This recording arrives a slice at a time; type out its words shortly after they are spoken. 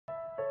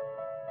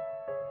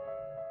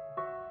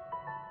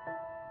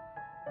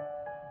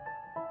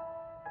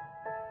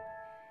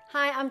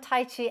Hi, I'm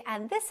Tajci,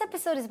 and this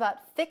episode is about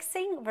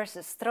fixing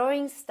versus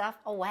throwing stuff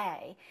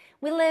away.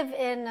 We live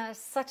in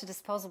such a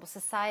disposable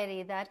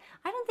society that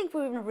I don't think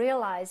we even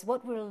realize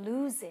what we're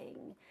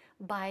losing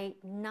by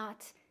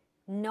not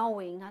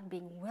knowing, not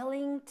being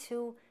willing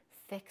to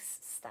fix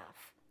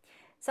stuff.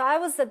 So I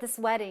was at this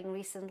wedding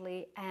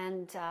recently,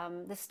 and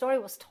the story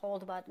was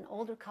told about an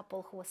older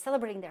couple who was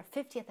celebrating their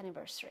 50th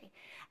anniversary.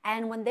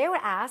 And when they were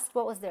asked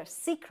what was their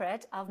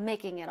secret of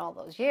making it all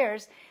those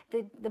years,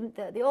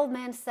 the old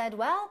man said,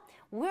 well,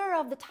 we're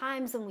of the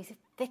times when we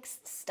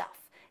fixed stuff.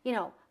 You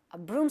know, a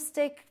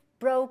broomstick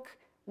broke,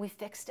 we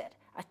fixed it.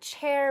 A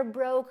chair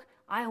broke,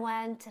 I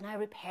went and I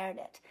repaired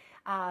it.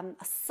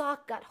 A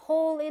sock got a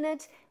hole in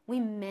it, we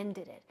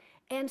mended it.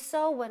 And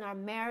so when our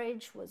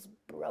marriage was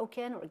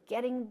broken or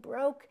getting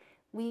broke,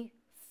 we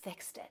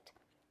fixed it.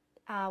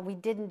 We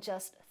didn't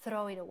just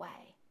throw it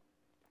away.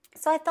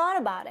 So I thought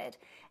about it,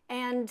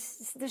 and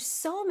there's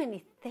so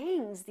many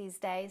things these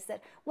days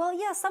that, well,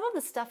 yeah, some of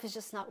the stuff is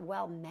just not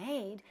well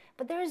made,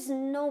 but there's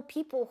no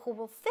people who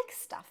will fix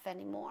stuff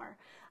anymore.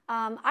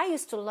 I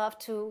used to love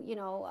to,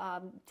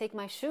 take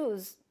my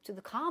shoes to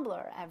the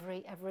cobbler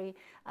every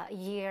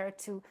year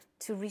to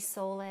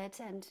resole it,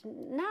 and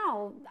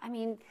now, I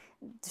mean,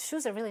 the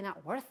shoes are really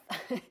not worth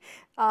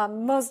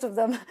most of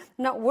them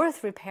not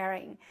worth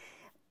repairing.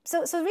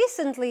 So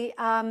recently,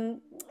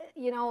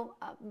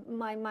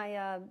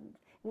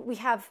 we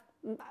have,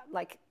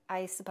 like,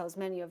 I suppose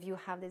many of you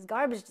have these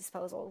garbage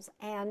disposals,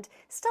 and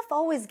stuff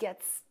always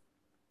gets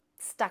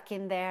stuck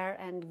in there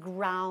and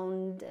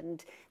ground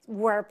and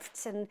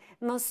warped, and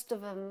most of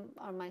them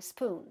are my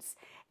spoons.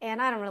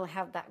 And I don't really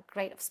have that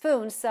great of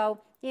spoons, so,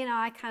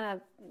 I kind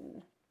of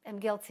am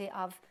guilty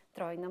of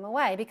throwing them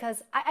away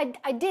because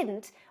I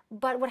didn't,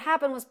 but what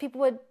happened was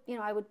people would,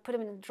 I would put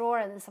them in a drawer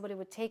and then somebody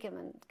would take them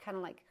and kind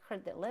of like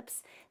hurt their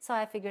lips. So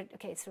I figured,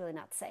 okay, it's really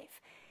not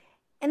safe.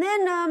 And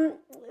then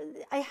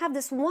I have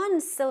this one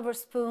silver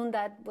spoon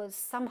that was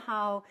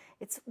somehow,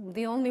 it's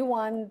the only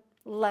one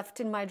left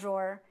in my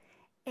drawer.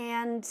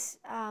 And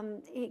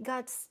it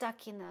got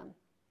stuck in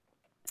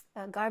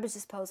a garbage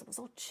disposal. It was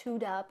all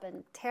chewed up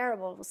and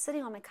terrible. It was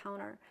sitting on my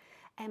counter.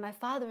 And my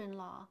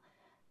father-in-law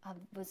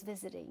was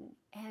visiting.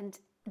 And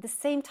at the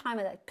same time,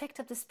 I picked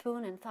up the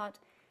spoon and thought,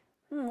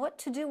 what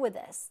to do with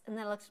this? And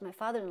then I looked at my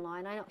father-in-law,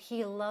 and I know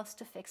he loves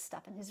to fix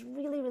stuff, and he's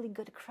really, really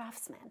good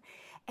craftsman.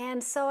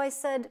 And so I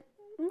said,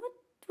 what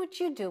would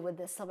you do with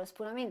this silver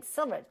spoon? I mean,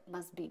 silver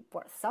must be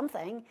worth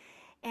something.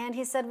 And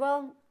he said,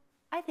 well,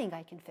 I think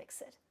I can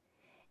fix it.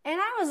 And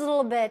I was a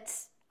little bit,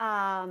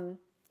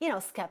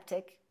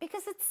 skeptic,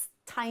 because it's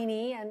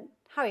tiny, and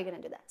how are you going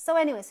to do that? So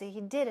anyway, so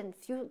he did, and a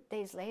few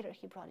days later,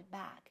 he brought it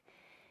back.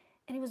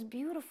 And it was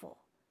beautiful.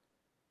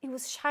 It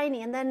was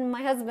shiny, and then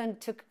my husband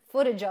took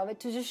footage of it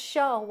to just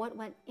show what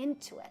went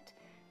into it.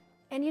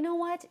 And you know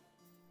what?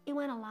 It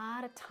went a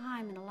lot of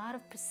time and a lot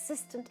of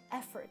persistent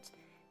effort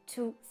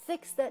to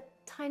fix that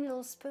tiny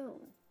little spoon.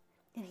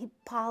 And he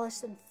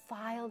polished and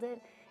filed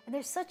it, and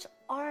there's such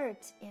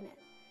art in it.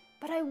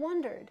 But I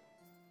wondered,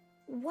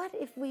 what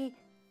if we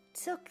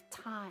took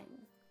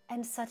time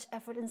and such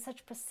effort and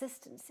such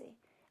persistency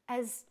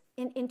as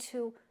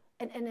into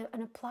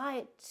and apply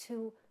it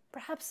to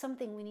perhaps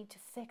something we need to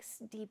fix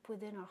deep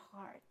within our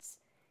hearts,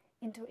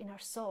 in our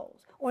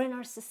souls, or in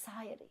our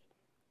society?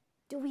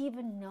 Do we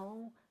even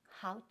know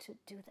how to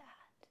do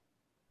that?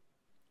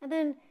 And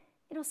then,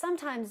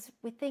 sometimes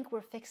we think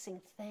we're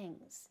fixing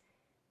things,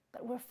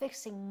 but we're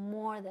fixing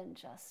more than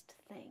just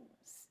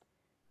things.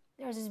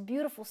 There's this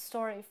beautiful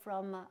story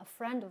from a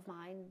friend of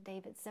mine,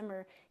 David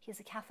Zimmer. He's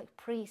a Catholic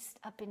priest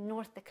up in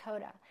North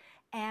Dakota.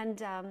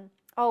 And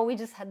we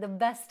just had the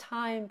best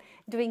time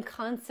doing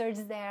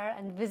concerts there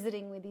and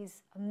visiting with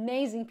these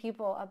amazing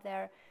people up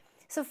there.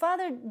 So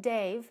Father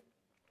Dave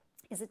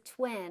is a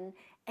twin,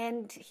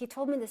 and he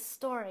told me this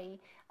story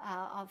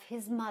of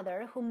his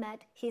mother who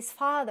met his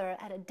father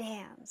at a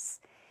dance.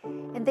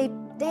 And they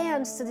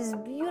danced to this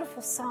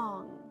beautiful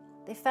song.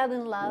 They fell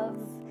in love,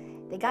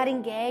 they got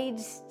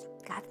engaged,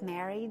 got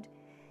married,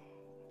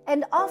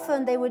 and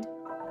often they would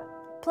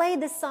play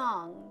this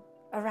song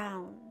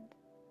around.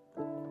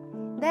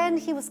 Then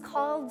he was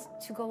called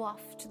to go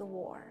off to the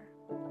war.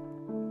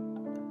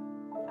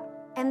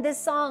 And this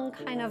song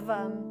kind of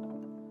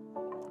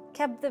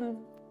kept them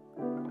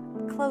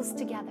close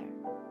together,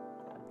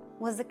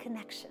 was a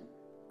connection.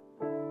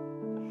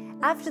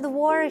 After the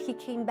war, he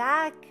came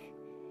back,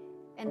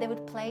 and they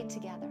would play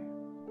together.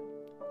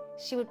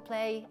 She would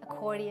play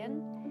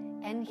accordion,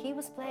 and he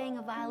was playing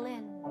a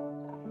violin.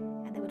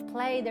 And they would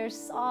play their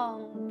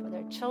song for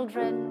their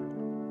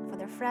children, for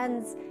their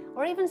friends,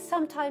 or even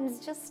sometimes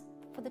just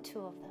for the two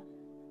of them.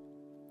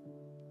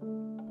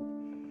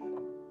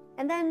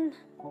 And then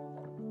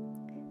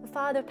the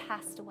father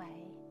passed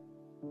away,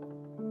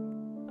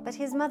 but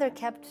his mother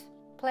kept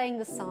playing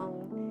the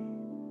song.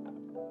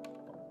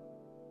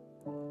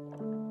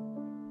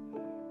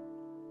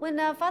 When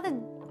Father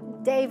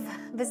Dave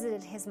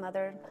visited his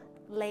mother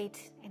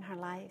late in her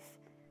life,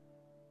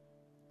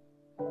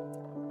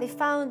 they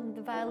found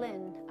the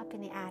violin up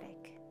in the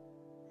attic.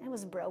 It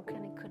was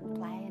broken, he couldn't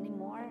play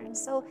anymore. And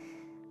so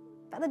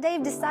Father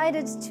Dave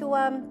decided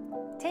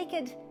to take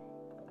it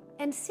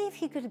and see if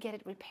he could get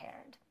it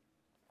repaired.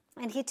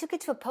 And he took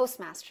it to a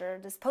postmaster,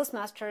 this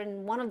postmaster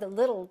in one of the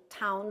little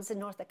towns in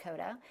North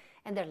Dakota,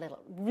 and they're little,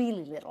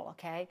 really little,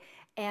 okay?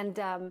 And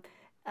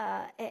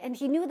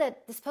he knew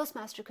that this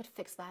postmaster could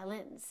fix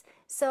violins.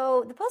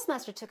 So the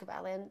postmaster took a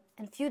violin,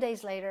 and a few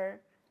days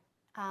later,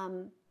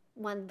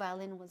 when the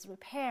violin was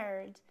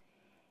repaired,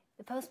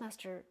 the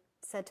postmaster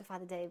said to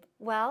Father Dave,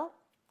 well,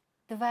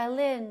 the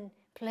violin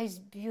plays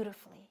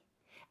beautifully,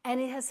 and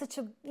it has such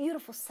a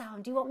beautiful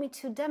sound. Do you want me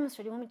to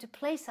demonstrate? Do you want me to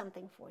play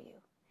something for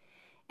you?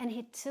 And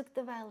he took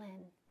the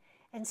violin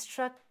and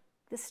struck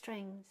the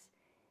strings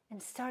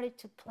and started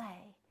to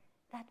play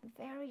that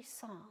very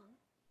song.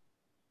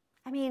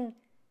 I mean,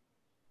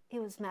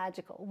 it was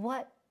magical.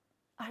 What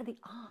are the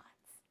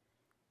odds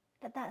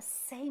that that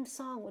same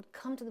song would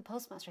come to the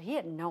postmaster? He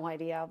had no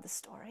idea of the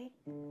story.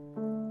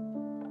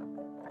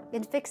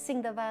 In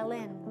fixing the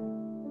violin,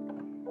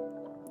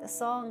 the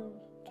song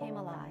came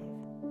alive.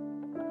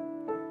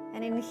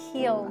 And it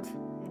healed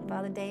in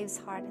Father Dave's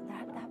heart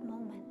at that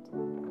moment.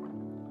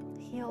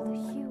 Healed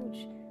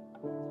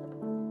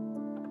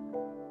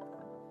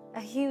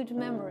a huge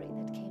memory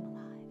that came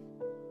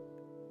alive.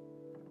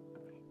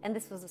 And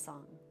this was the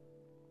song.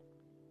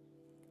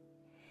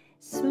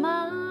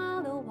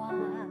 Smile the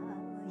while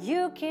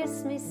you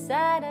kiss me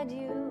sad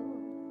adieu.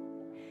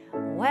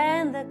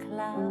 When the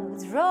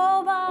clouds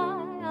roll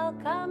by, I'll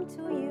come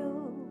to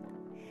you.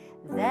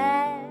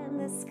 Then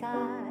the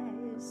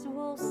skies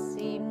will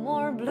seem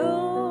more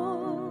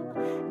blue.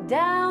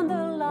 Down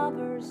the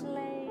lover's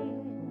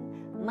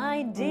lane,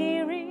 my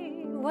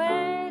dearie,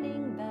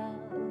 wedding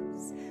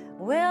bells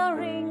will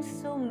ring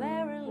so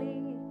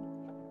merrily.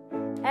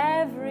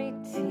 Every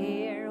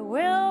tear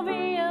will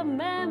be a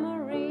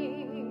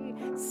memory.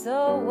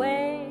 So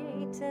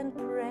wait and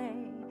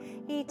pray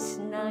each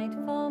night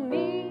for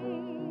me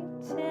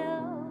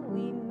till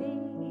we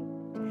meet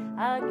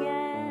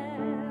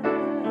again.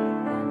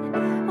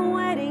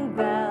 Wedding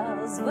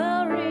bells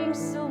will ring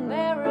so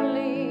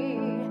merrily.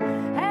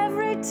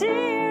 Every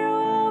tear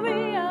will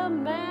be a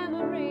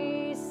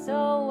memory.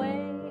 So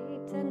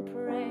wait and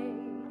pray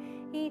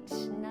each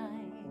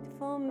night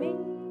for me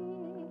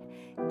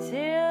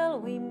till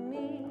we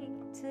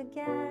meet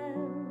again.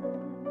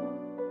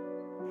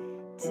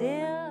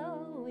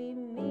 Till we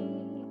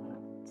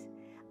meet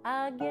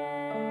again.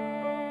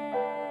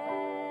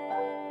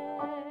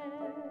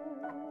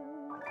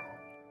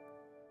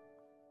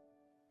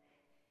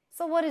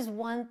 So what is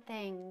one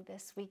thing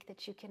this week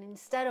that you can,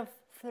 instead of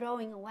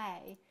throwing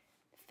away,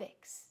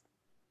 fix?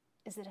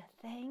 Is it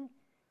a thing?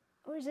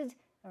 Or is it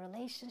a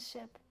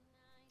relationship?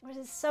 Or is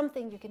it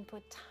something you can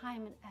put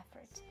time and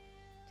effort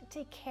to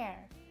take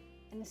care,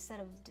 and instead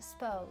of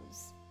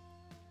dispose,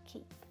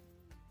 keep?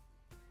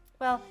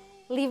 Well,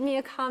 leave me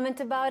a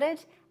comment about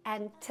it,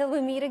 and till we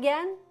meet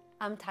again,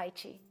 I'm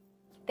Tajci.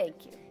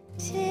 Thank you.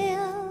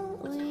 Till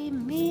we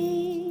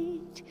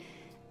meet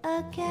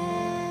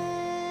again.